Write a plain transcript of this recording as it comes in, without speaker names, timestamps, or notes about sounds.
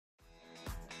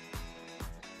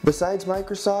Besides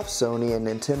Microsoft, Sony, and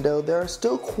Nintendo, there are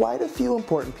still quite a few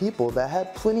important people that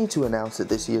had plenty to announce at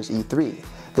this year's E3,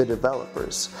 the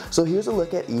developers. So here's a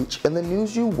look at each and the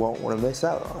news you won't want to miss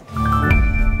out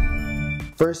on.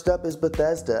 First up is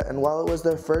Bethesda, and while it was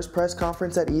their first press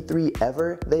conference at E3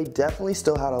 ever, they definitely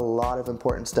still had a lot of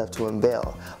important stuff to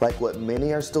unveil, like what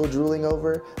many are still drooling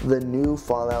over, the new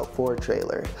Fallout 4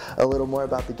 trailer. A little more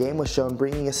about the game was shown,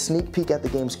 bringing a sneak peek at the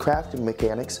game's crafting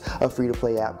mechanics, a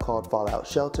free-to-play app called Fallout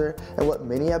Shelter, and what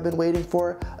many have been waiting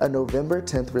for, a November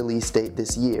 10th release date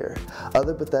this year.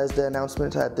 Other Bethesda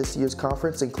announcements at this year's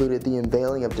conference included the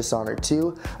unveiling of Dishonored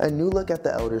 2, a new look at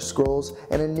the Elder Scrolls,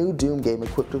 and a new Doom game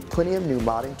equipped with plenty of new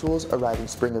modding tools arriving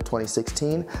spring of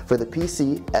 2016 for the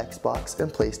PC, Xbox,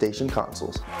 and PlayStation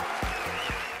consoles.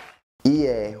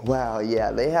 EA, wow, yeah,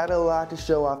 they had a lot to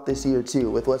show off this year too,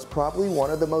 with what's probably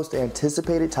one of the most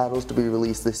anticipated titles to be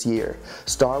released this year,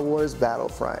 Star Wars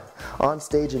Battlefront. On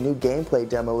stage, a new gameplay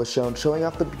demo was shown, showing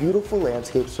off the beautiful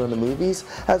landscapes from the movies,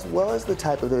 as well as the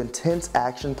type of intense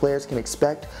action players can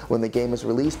expect when the game is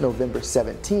released November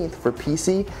 17th for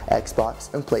PC,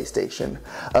 Xbox, and PlayStation.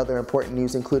 Other important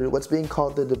news included what's being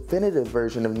called the definitive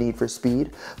version of Need for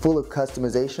Speed, full of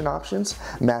customization options.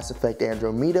 Mass Effect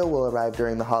Andromeda will arrive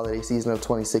during the holiday season of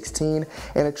 2016,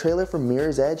 and a trailer for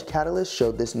Mirror's Edge Catalyst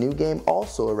showed this new game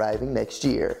also arriving next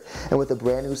year. And with a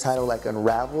brand new title like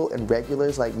Unravel and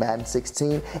regulars like Madden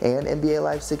 16 and NBA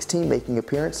Live 16 making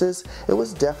appearances, it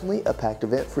was definitely a packed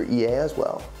event for EA as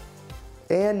well.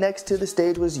 And next to the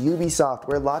stage was Ubisoft,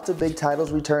 where lots of big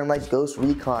titles returned like Ghost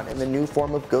Recon and the new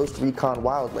form of Ghost Recon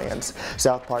Wildlands.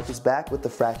 South Park is back with The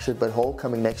Fractured But Whole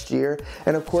coming next year,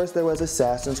 and of course there was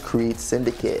Assassin's Creed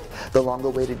Syndicate. The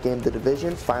long-awaited game The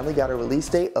Division finally got a release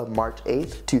date of March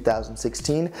 8th,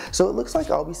 2016, so it looks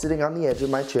like I'll be sitting on the edge of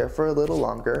my chair for a little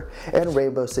longer. And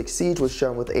Rainbow Six Siege was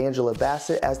shown with Angela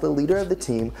Bassett as the leader of the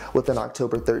team, with an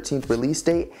October 13th release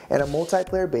date and a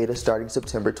multiplayer beta starting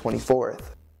September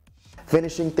 24th.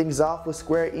 Finishing things off with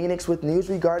Square Enix with news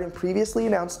regarding previously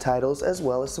announced titles as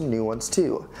well as some new ones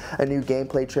too. A new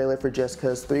gameplay trailer for Just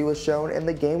Cause 3 was shown, and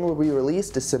the game will be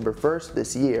released December 1st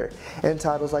this year. And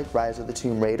titles like Rise of the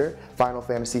Tomb Raider, Final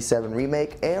Fantasy VII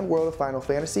Remake, and World of Final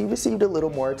Fantasy received a little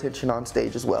more attention on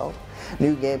stage as well.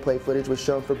 New gameplay footage was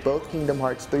shown for both Kingdom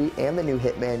Hearts 3 and the new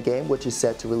Hitman game, which is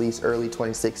set to release early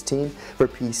 2016 for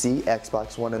PC,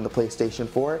 Xbox One, and the PlayStation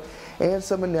 4. And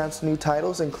some announced new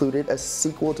titles included a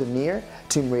sequel to Nier,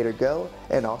 Tomb Raider Go,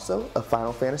 and also a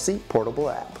Final Fantasy portable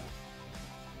app.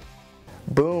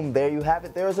 Boom, there you have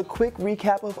it. There is a quick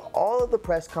recap of all of the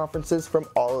press conferences from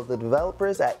all of the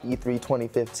developers at E3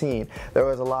 2015. There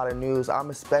was a lot of news. I'm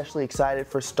especially excited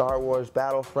for Star Wars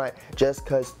Battlefront, Just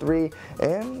Cause 3,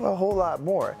 and a whole lot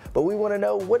more. But we want to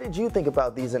know, what did you think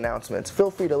about these announcements?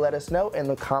 Feel free to let us know in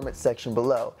the comments section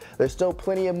below. There's still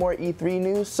plenty of more E3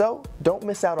 news, so don't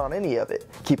miss out on any of it.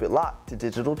 Keep it locked to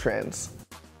Digital Trends.